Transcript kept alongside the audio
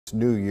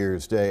New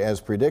Year's Day. As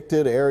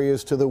predicted,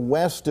 areas to the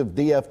west of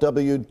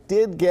DFW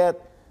did get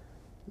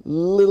a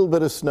little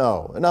bit of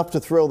snow, enough to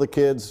thrill the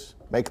kids,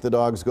 make the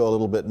dogs go a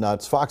little bit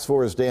nuts. Fox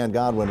 4's Dan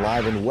Godwin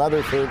live in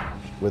Weatherford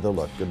with a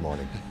look. Good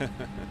morning.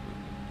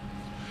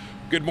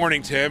 Good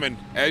morning, Tim. And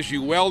as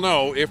you well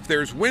know, if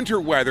there's winter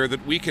weather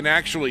that we can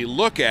actually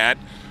look at,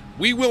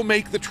 we will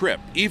make the trip,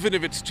 even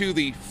if it's to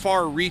the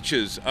far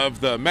reaches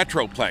of the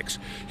metroplex.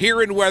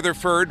 Here in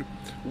Weatherford,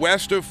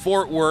 west of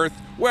Fort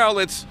Worth, well,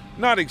 it's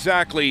not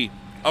exactly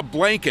a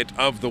blanket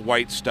of the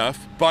white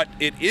stuff, but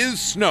it is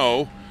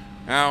snow.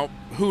 Now,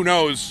 who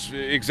knows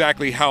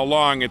exactly how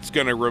long it's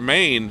going to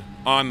remain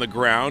on the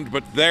ground,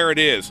 but there it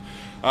is.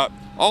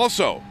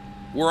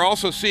 We're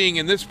also seeing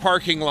in this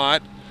parking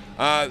lot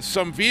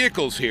some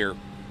vehicles here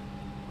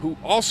who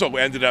also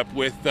ended up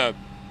with a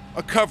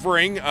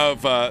covering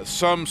of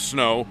some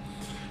snow.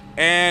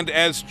 And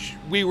as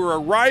we were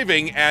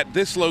arriving at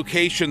this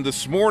location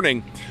this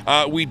morning,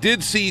 we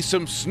did see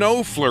some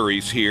snow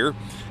flurries here.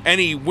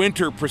 Any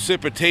winter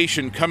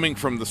precipitation coming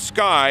from the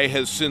sky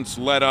has since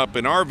let up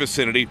in our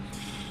vicinity.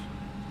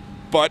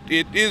 But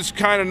it is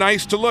kind of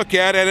nice to look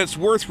at, and it's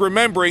worth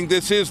remembering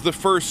this is the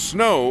first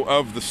snow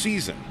of the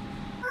season.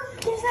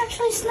 There's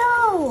actually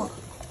snow.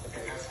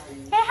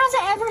 It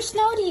hasn't ever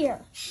snowed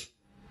here.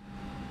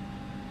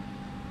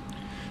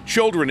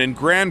 Children in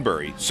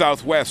Granbury,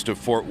 southwest of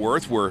Fort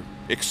Worth, were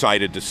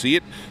excited to see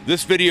it.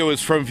 This video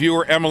is from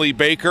viewer Emily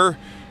Baker,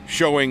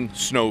 showing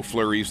snow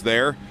flurries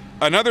there.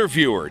 Another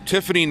viewer,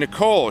 Tiffany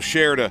Nicole,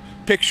 shared a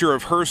picture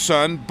of her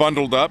son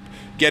bundled up,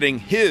 getting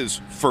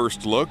his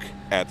first look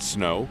at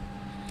snow.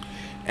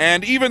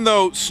 And even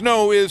though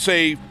snow is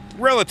a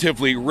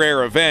relatively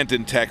rare event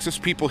in Texas,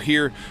 people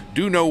here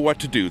do know what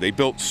to do. They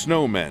built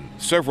snowmen.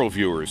 Several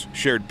viewers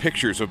shared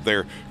pictures of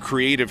their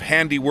creative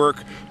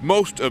handiwork.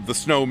 Most of the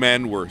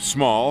snowmen were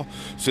small,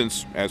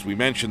 since, as we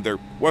mentioned, there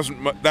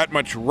wasn't that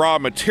much raw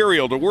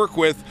material to work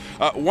with.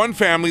 One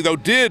family, though,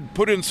 did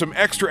put in some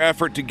extra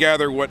effort to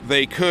gather what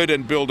they could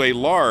and build a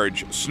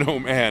large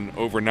snowman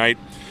overnight.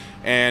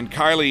 And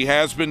Kylie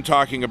has been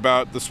talking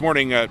about this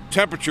morning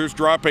temperatures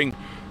dropping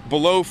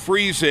below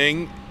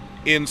freezing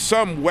in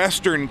some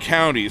western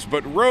counties,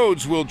 but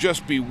roads will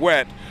just be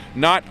wet,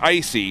 not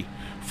icy,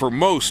 for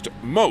most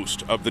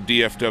of the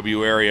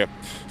DFW area.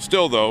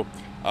 Still, though,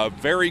 a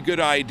very good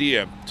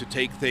idea to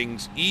take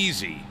things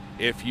easy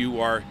if you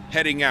are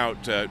heading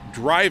out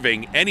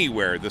driving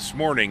anywhere this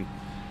morning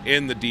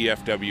in the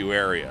DFW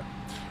area.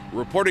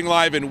 Reporting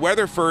live in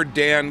Weatherford,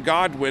 Dan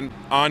Godwin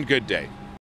on Good Day.